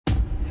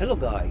Hello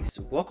guys,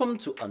 welcome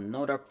to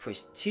another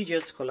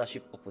prestigious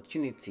scholarship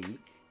opportunity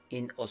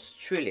in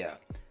Australia.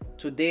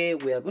 Today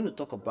we are going to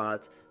talk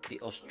about the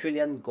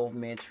Australian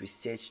Government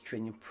Research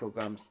Training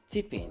Program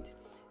stipend.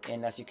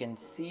 And as you can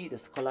see, the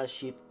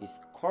scholarship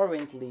is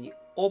currently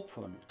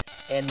open.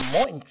 And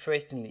more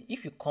interestingly,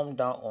 if you come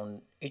down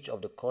on each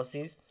of the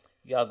courses,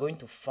 you are going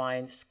to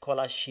find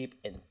scholarship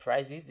and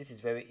prizes. This is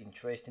very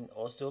interesting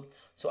also.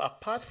 So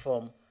apart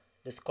from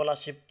the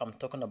scholarship I'm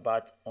talking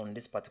about on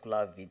this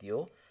particular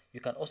video, you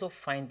can also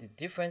find the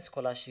different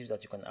scholarships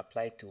that you can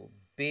apply to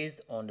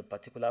based on the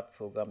particular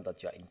program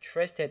that you are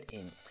interested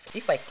in.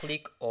 If I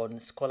click on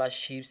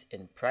scholarships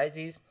and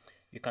prizes,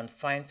 you can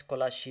find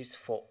scholarships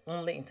for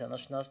only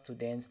international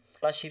students,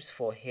 scholarships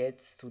for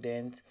head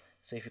students.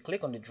 So if you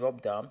click on the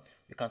drop down,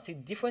 you can see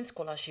different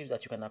scholarships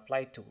that you can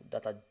apply to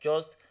that are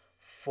just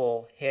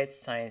for health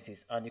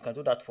sciences, and you can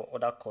do that for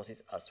other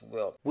courses as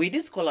well. With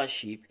this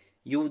scholarship,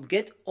 you would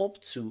get up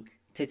to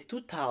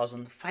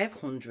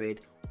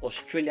 32,500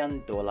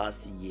 Australian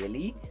dollars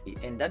yearly,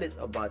 and that is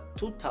about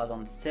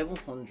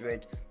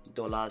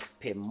 $2,700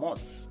 per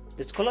month.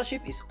 The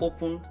scholarship is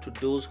open to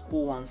those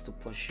who wants to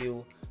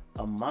pursue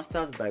a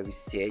master's by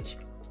research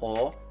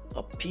or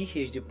a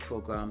PhD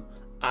program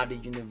at the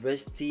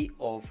University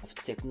of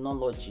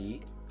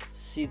Technology,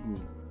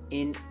 Sydney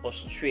in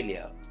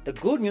Australia. The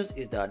good news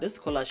is that this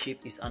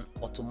scholarship is an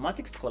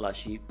automatic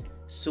scholarship,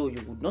 so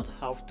you would not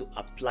have to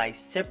apply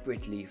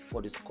separately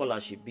for the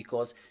scholarship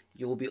because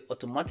you will be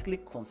automatically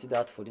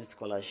considered for this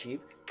scholarship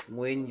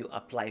when you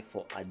apply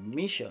for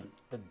admission.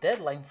 The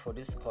deadline for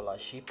this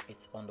scholarship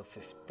is on the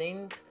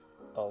 15th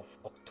of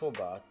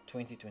October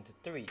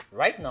 2023.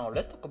 Right now,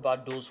 let's talk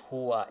about those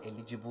who are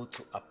eligible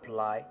to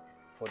apply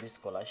for this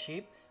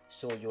scholarship.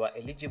 So you are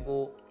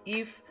eligible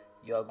if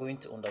you are going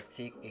to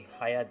undertake a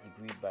higher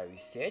degree by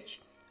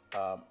research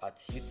at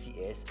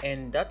UTS,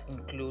 and that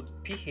includes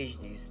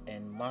PhDs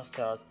and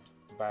masters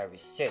by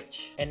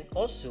research. And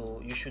also,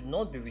 you should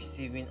not be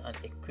receiving an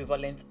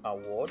equivalent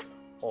award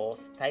or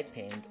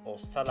stipend or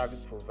salary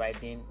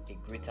providing a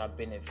greater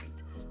benefit,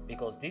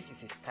 because this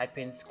is a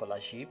stipend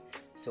scholarship,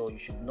 so you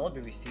should not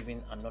be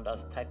receiving another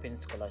stipend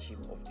scholarship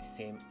of the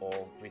same or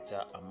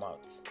greater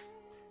amount.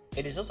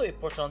 It is also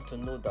important to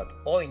note that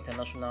all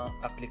international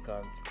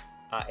applicants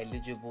are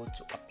eligible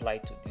to apply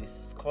to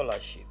this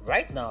scholarship.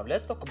 Right now,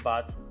 let's talk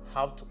about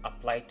how to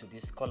apply to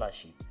this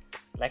scholarship.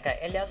 Like I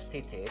earlier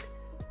stated,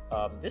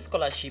 this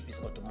scholarship is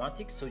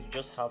automatic, so you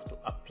just have to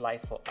apply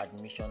for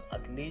admission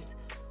at least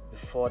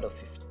before the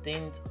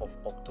 15th of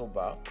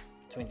October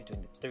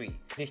 2023.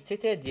 They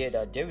stated here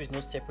that there is no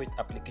separate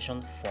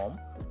application form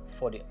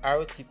for the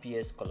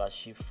ROTPS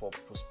scholarship for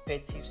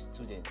prospective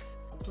students.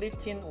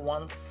 Completing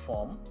one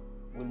form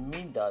will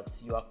mean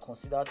that you are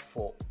considered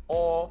for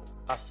all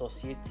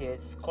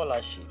associated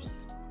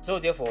scholarships. So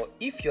therefore,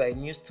 if you are a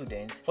new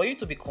student, for you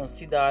to be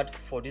considered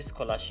for this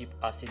scholarship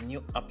as a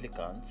new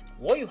applicant,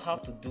 what you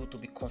have to do to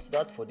be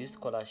considered for this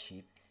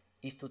scholarship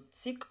is to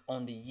tick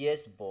on the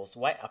yes box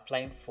while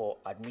applying for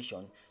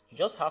admission. You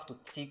just have to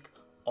tick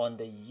on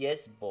the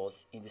yes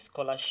box in the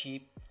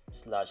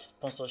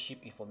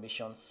scholarship/sponsorship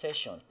information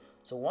section.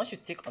 So once you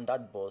tick on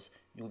that box,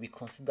 you will be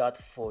considered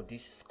for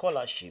this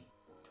scholarship.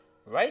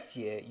 Right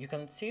here, you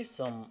can see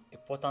some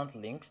important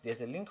links.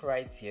 There's a link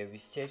right here,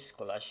 research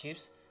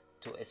scholarships,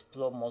 to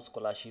explore more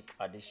scholarship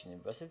at this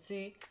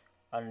university.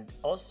 And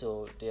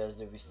also there's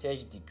the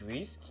research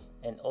degrees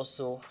and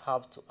also how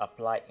to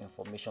apply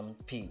information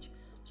page.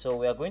 So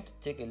we are going to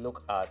take a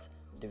look at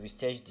the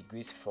research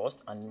degrees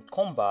first and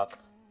come back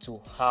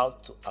to how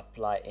to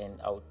apply, and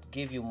I'll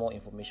give you more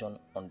information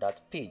on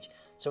that page.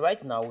 So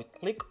right now we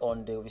click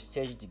on the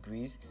research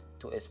degrees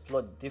to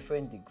explore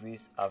different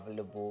degrees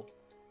available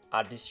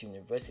at this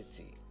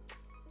university.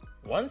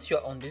 Once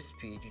you're on this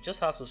page, you just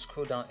have to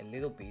scroll down a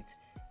little bit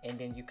and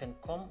then you can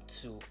come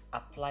to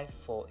apply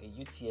for a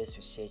UTS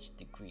research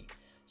degree.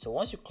 So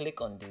once you click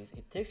on this,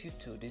 it takes you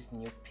to this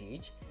new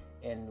page,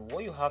 and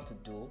what you have to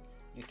do,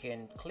 you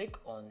can click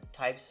on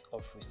types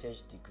of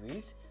research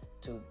degrees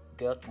to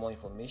get more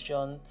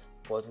information,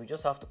 but we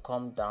just have to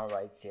come down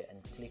right here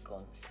and click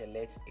on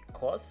select a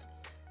course.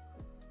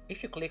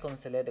 If you click on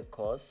select a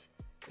course,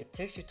 it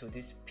takes you to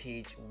this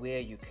page where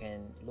you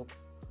can look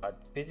at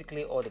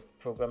basically all the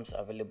programs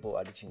available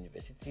at this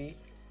university.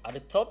 At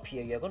the top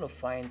here, you're going to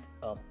find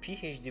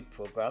PhD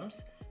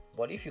programs,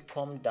 but if you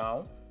come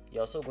down,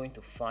 you're also going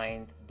to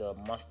find the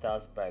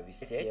masters by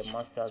research,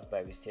 masters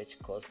by research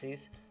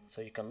courses.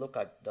 So you can look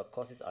at the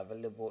courses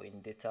available in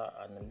data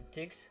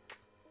analytics.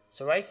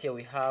 So right here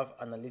we have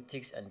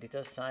analytics and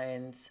data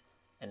science,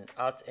 and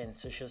art and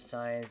social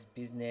science,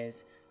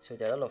 business. So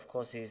there are a lot of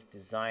courses: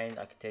 design,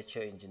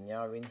 architecture,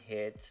 engineering,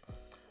 health.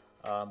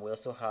 We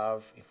also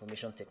have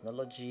information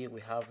technology, we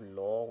have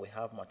law, we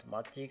have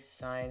mathematics,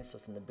 science,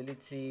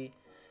 sustainability.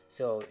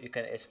 So you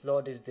can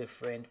explore these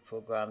different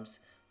programs.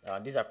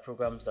 These are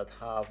programs that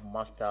have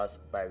masters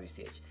by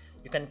research.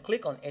 You can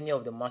click on any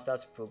of the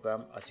master's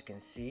program. As you can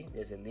see,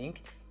 there's a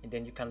link, and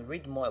then you can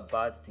read more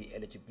about the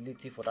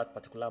eligibility for that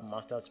particular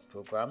master's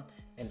program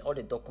and all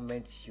the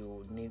documents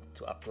you need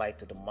to apply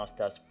to the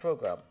master's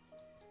program.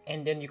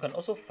 And then you can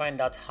also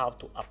find out how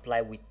to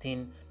apply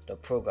within the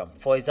program.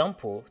 For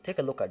example, take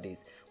a look at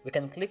this. We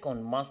can click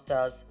on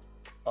Master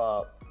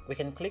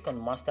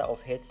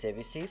of Health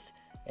Services,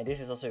 and this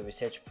is also a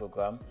research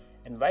program.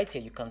 And right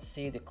here you can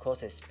see the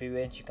course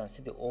experience, you can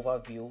see the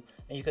overview,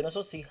 and you can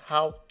also see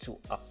how to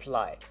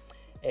apply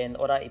and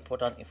other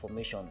important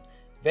information.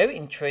 Very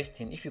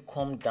interesting. If you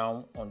come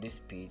down on this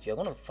page, you're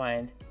going to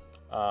find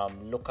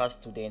local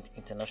student,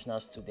 international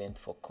student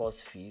for course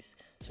fees.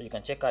 So you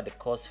can check out the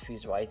course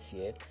fees right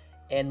here.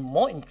 And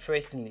more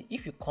interestingly,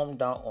 if you come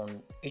down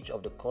on each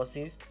of the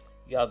courses,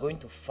 you are going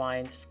to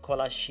find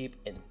scholarship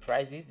and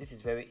prizes. This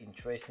is very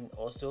interesting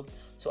also.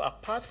 So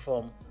apart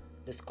from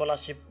the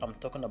scholarship I'm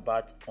talking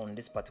about on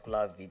this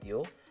particular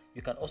video,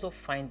 you can also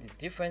find the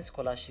different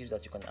scholarships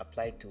that you can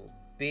apply to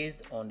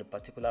based on the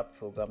particular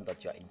program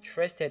that you are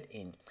interested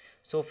in.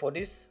 So for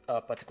this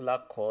particular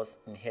course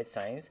in health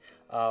science,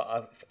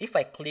 if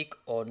I click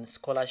on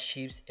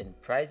scholarships and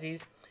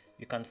prizes,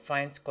 you can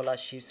find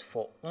scholarships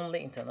for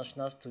only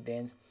international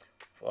students,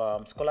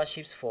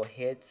 scholarships for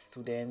health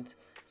students.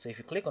 So if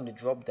you click on the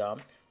drop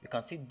down, you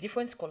can see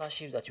different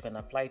scholarships that you can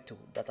apply to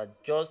that are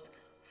just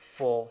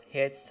for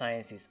health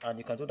sciences, and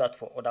you can do that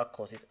for other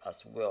courses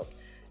as well.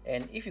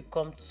 And if you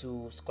come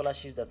to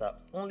scholarships that are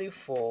only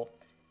for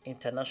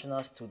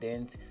international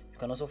students, you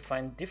can also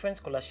find different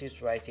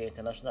scholarships right here,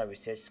 international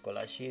research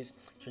scholarships.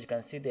 So you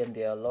can see them,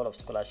 there are a lot of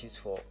scholarships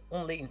for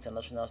only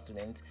international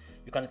students.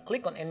 You can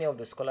click on any of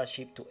the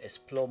scholarship to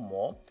explore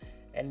more,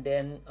 and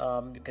then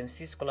you can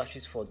see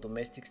scholarships for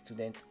domestic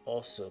students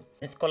also,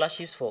 and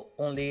scholarships for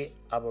only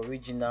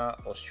Aboriginal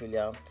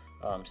Australian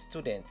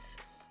students.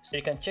 So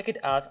you can check it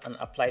out and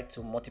apply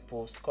to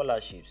multiple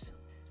scholarships.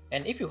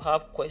 And if you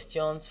have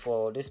questions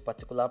for this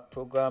particular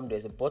program,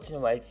 there's a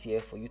button right here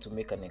for you to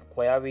make an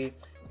inquiry.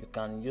 You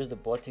can use the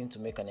button to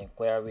make an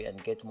inquiry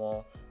and get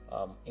more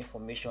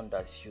information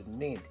that you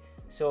need.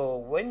 So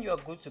when you are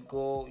good to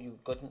go,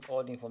 you've gotten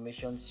all the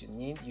information you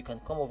need, you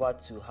can come over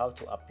to how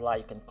to apply.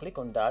 You can click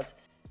on that,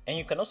 and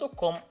you can also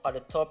come at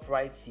the top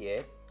right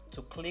here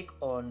to click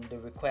on the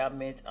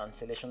requirements and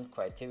selection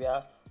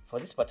criteria for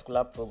this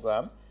particular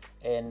program,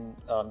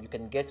 and you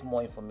can get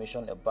more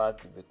information about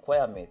the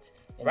requirements.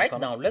 And right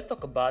now, let's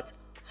talk about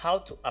how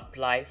to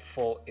apply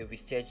for a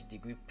research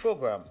degree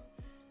program.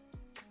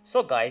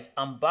 So guys,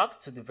 I'm back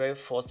to the very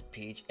first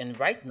page, and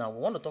right now we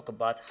want to talk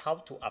about how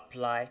to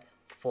apply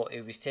for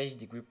a research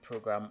degree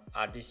program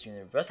at this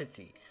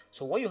university.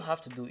 So what you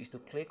have to do is to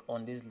click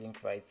on this link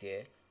right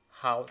here,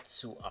 how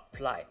to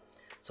apply.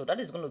 So that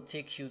is going to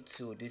take you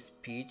to this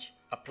page,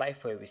 apply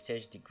for a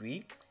research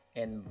degree.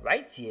 And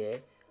right here,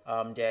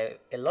 there are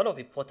a lot of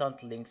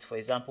important links. For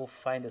example,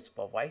 find a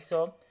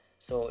supervisor.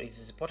 So it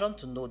is important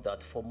to know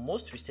that for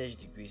most research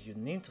degrees, you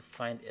need to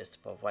find a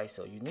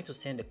supervisor. You need to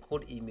send a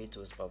cold email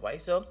to a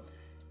supervisor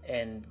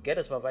and get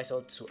a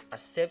supervisor to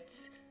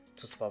accept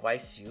to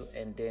supervise you,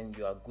 and then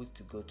you are good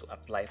to go to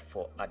apply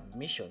for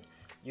admission.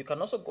 You can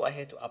also go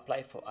ahead to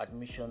apply for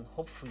admission.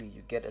 Hopefully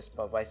you get a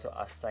supervisor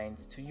assigned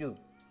to you.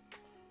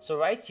 So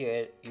right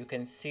here you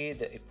can see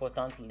the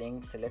important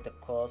links: select a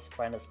course,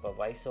 find a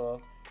supervisor,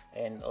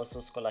 and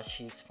also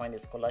scholarships, find a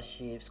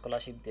scholarship,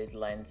 scholarship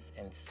deadlines,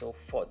 and so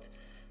forth.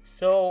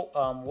 So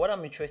what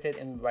I'm interested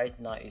in right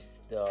now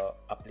is the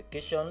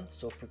application.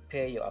 So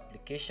prepare your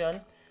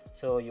application.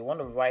 So you want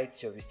to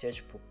write your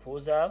research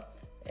proposal,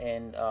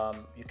 and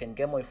you can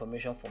get more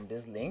information from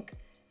this link,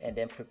 and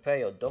then prepare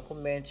your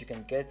documents. You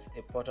can get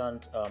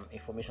important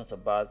information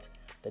about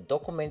the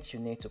documents you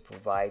need to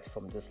provide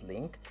from this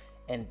link.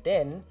 And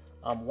then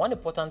one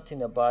important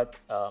thing about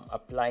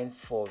applying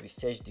for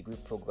research degree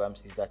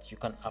programs is that you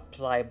can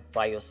apply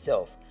by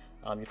yourself.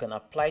 You can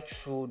apply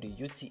through the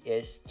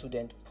UTS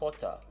student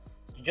portal.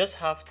 You just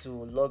have to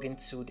log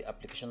into the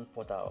application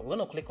portal. We're going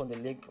to click on the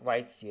link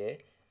right here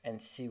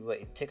and see where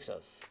it takes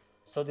us.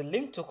 So the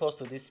link took us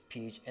to this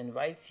page, and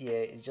right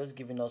here is just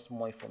giving us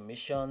more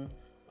information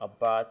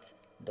about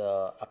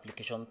the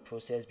application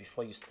process.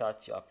 Before you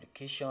start your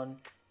application,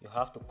 you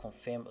have to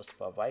confirm a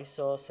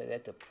supervisor,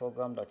 select a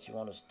program that you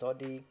want to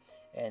study,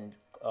 and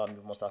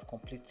you must have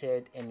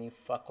completed any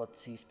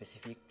faculty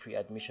specific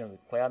pre-admission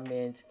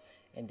requirements,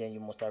 and then you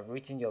must have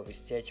written your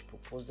research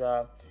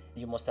proposal.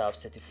 You must have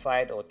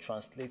certified or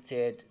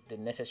translated the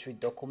necessary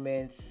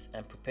documents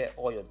and prepare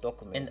all your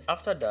documents. And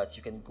after that,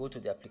 you can go to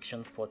the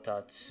application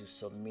portal to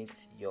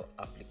submit your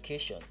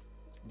application.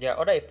 There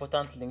are other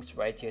important links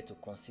right here to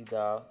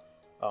consider.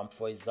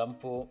 For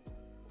example,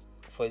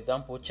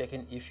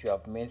 checking if you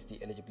have met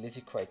the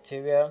eligibility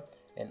criteria,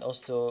 and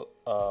also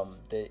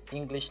the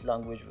English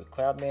language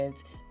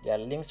requirement. There are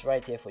links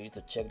right here for you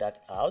to check that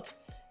out,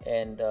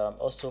 and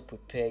also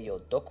prepare your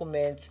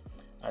documents.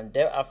 And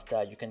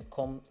thereafter, you can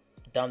come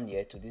down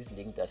here to this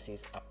link that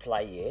says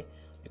apply here.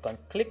 You can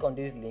click on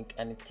this link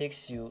and it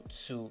takes you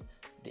to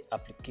the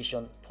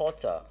application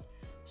portal.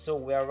 So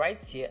we are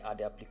right here at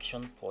the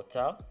application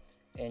portal,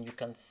 and you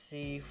can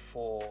see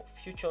for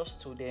future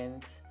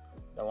students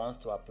that wants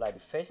to apply, the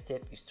first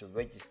step is to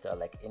register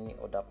like any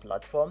other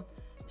platform.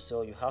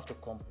 So you have to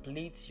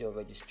complete your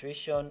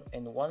registration,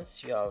 and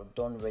once you are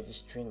done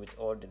registering with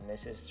all the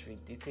necessary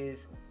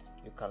details,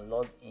 you can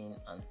log in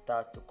and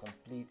start to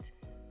complete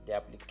the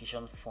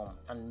application form.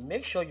 And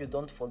make sure you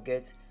don't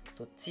forget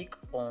to tick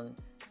on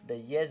the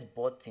yes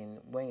button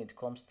when it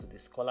comes to the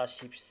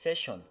scholarship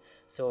session.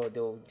 So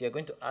they're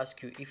going to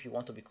ask you if you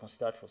want to be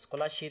considered for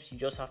scholarships. You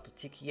just have to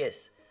tick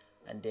yes,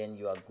 and then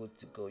you are good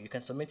to go. You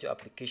can submit your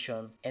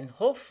application, and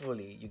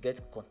hopefully you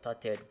get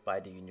contacted by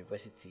the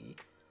university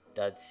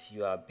that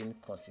you are being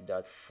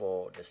considered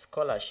for the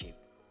scholarship.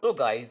 So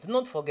guys, do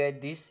not forget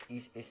this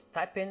is a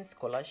stipend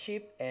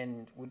scholarship,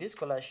 and with this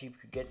scholarship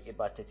you get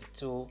about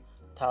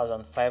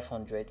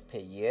 32,500 per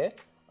year.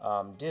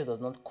 This does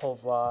not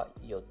cover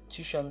your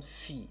tuition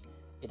fee.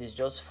 It is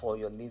just for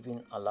your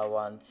living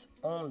allowance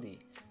only.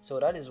 So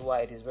that is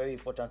why it is very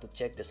important to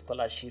check the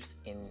scholarships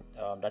in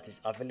that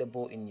is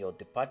available in your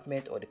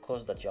department or the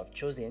course that you have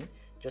chosen,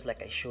 just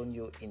like I shown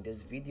you in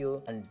this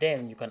video, and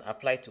then you can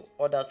apply to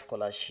other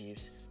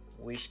scholarships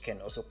which can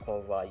also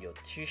cover your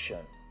tuition.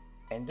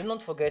 And do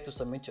not forget to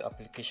submit your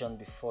application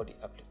before the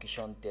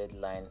application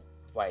deadline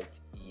right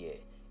here.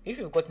 If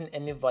you've gotten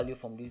any value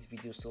from this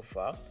video so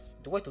far,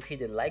 don't forget to hit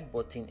the like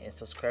button and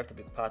subscribe to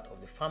be part of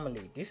the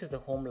family. This is the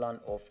homeland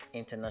of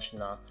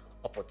international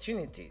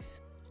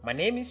opportunities. My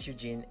name is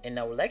Eugene, and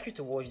I would like you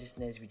to watch this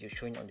next video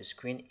showing on the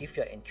screen if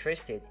you are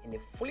interested in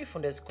a fully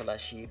funded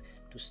scholarship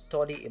to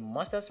study a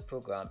master's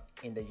program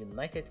in the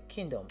United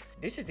Kingdom.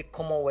 This is the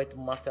Commonwealth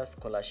Master's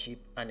Scholarship,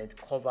 and it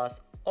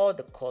covers all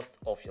the cost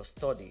of your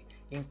study,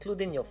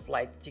 including your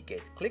flight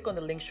ticket. Click on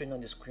the link showing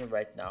on the screen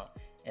right now,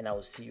 and I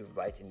will see you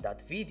right in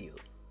that video.